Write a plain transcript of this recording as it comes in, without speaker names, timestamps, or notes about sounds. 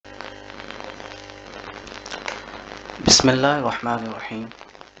Bismillahirrahmanirrahim.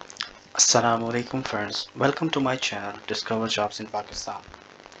 Assalamu alaikum friends. Welcome to my channel Discover Jobs in Pakistan.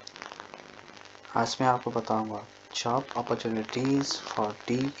 आज मैं आपको बताऊंगा Job Opportunities for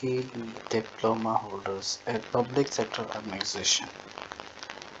DAE Diploma Holders at Public Sector Organization.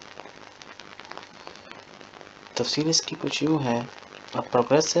 तफसील इसकी कुछ यूँ है. A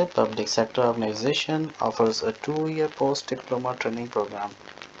progressive public sector organization offers a 2-year post-diploma training program.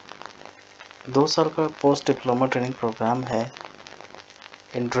 2 साल का पोस्ट डिप्लोमा ट्रेनिंग प्रोग्राम है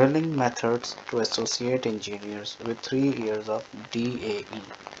in drilling methods to associate engineers with 3 years of DAE.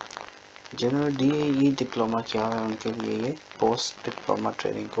 जिन्होंने DAE diploma किया है उनके लिए ये पोस्ट डिप्लोमा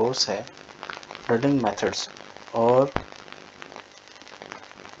ट्रेनिंग कोर्स है ड्रिलिंग मेथड्स और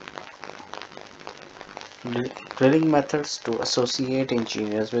drilling methods to associate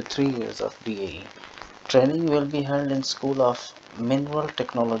engineers with 3 years of DAE. Training will be held in School of mineral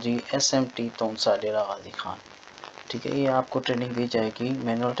technology SMT तोनसा डेरा गाजी खान. ठीक है, ये आपको ट्रेनिंग दी जाएगी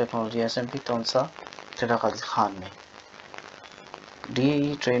मिनरल टेक्नोलॉजी SMT तोनसा डेरा गाजी खान में.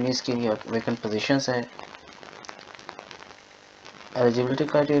 DAE ट्रेनिंग्स के लिए वेकेंट पोजीशंस है. एलिजिबिलिटी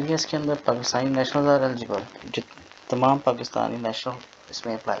क्राइटेरिया के अंदर पाकिस्तानी नेशनल आर एलिजिबल, तमाम पाकिस्तानी नेशनल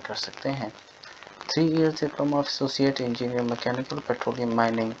इसमें अप्लाई कर सकते हैं. 3 years diploma of associate engineer mechanical petroleum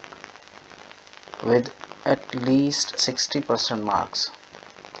mining with at least 60% marks.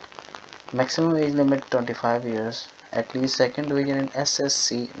 Maximum age limit 25 years. At least second division in SSC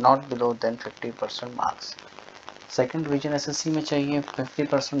not below than 50% marks. Second division SSC में चाहिए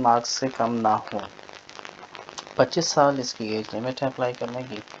 50% marks से कम ना हो. 25 साल इसकी एज लिमिट है apply करने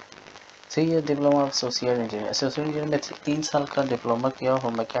की. 3 year diploma of associate engineer. Associate engineer में 3 साल का डिप्लोमा किया हो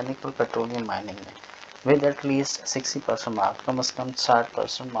मैकेनिकल पेट्रोलियम माइनिंग में with at least 60% मार्क्स, कम से कम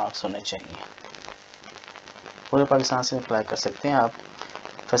 60% मार्क्स होने चाहिए. पूरे पाकिस्तान से अप्लाई कर सकते हैं आप.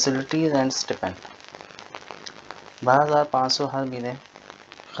 फैसिलिटीज़ एंड स्टिपेंड 12,500 हर महीने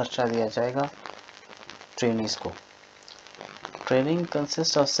खर्चा दिया जाएगा ट्रेनिंग्स को. ट्रेनिंग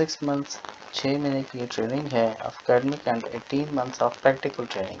कंसिस्ट ऑफ 6 मंथ्स, 6 महीने की ट्रेनिंग है. Academic and 18 months of practical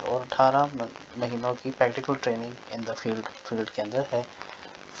training और 18 महीनों की practical training in the field के अंदर है.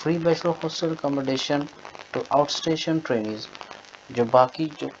 Free bachelor hostel accommodation to outstation trainings. जो बाकी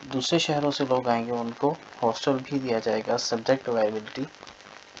जो दूसरे शहरों से लोग आएंगे उनको हॉस्टल भी दिया जाएगा सब्जेक्ट अवेलेबिलिटी.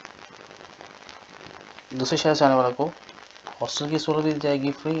 दूसरे शहर से आने वालों को हॉस्टल की सहूलत भी दी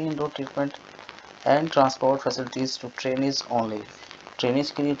जाएगी. Free indoor treatment and transport facilities to trainees only.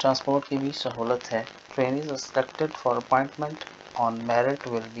 Trainees के लिए ट्रांसपोर्ट की भी सहूलत है. Trainees selected for appointment on merit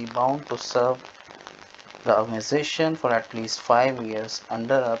will be bound to serve the organisation for at least 5 years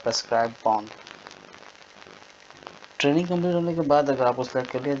under a prescribed bond. Training complete होने के बाद अगर आपको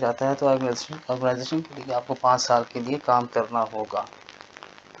सेलेक्ट कर लिया जाता है तो ऑर्गेनाइजेशन के लिए आपको 5 साल के लिए काम करना होगा.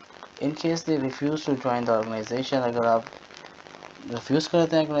 In case they refuse to join the organisation, अगर आप रिफ्यूज़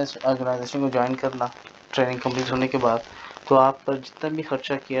करते हैं ऑर्गेनाइजेशन को ज्वाइन करना ट्रेनिंग कंप्लीट होने के बाद, तो आप पर जितना भी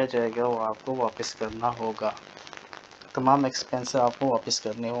खर्चा किया जाएगा वो आपको वापस करना होगा. तमाम एक्सपेंस आपको वापस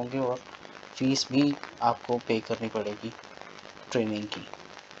करने होंगे और फीस भी आपको पे करनी पड़ेगी ट्रेनिंग की.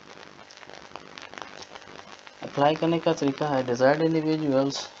 अप्लाई करने का तरीका है. Desired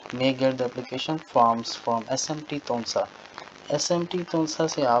individuals may get the application forms from SMT तोनसा. SMT तोनसा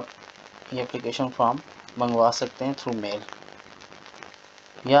से आप ये एप्लीकेशन फॉर्म मंगवा सकते हैं थ्रू मेल,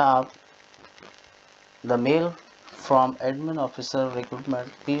 या आप the mail from admin officer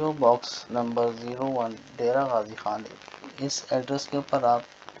recruitment PO box number 01 डेरा गाजी खान. इस एड्रेस के ऊपर आप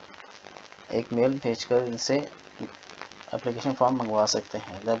एक मेल भेजकर इनसे एप्लीकेशन फॉर्म मंगवा सकते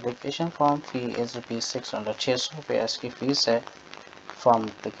हैं. The application form fee is ₹600. 600 रुपये इसकी फ़ीस है फॉर्म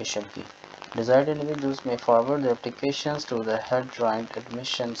एप्लीकेशन की. डिज़ायर्ड इंडिविजुअल्स में forward the applications to the head joint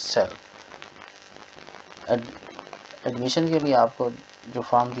admission cell. Admission के लिए आपको जो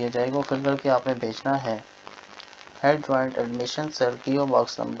फॉर्म दिया जाएगा वो फिल करके आपने भेजना है head joint admission cell PO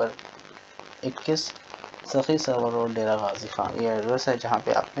box number 21 सखी सरवर रोड डेरा गाजी खान. ये एड्रेस है जहाँ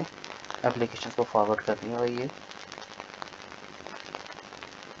पे आपने एप्लीकेशन को फॉरवर्ड करनी है. और ये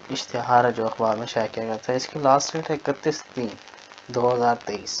इश्तिहार है जो अखबार में शाया किया गया था. इसकी लास्ट डेट है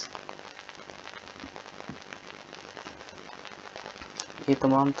 31/3/2023. ये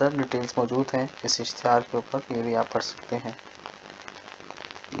तमाम तर डिटेल्स मौजूद हैं इस इश्तिहार के ऊपर, ये भी आप पढ़ सकते हैं.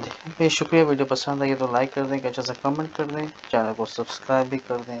 देखने शुक्रिया. वीडियो पसंद आई तो लाइक कर दें, अच्छा सा कमेंट कर दें, चैनल को सब्सक्राइब भी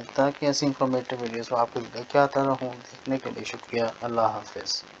कर दें ताकि ऐसी इंफॉर्मेटिव वीडियोस आपको लेके आता रहूँ. देखने के लिए शुक्रिया. अल्लाह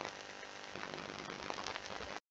हाफिज़.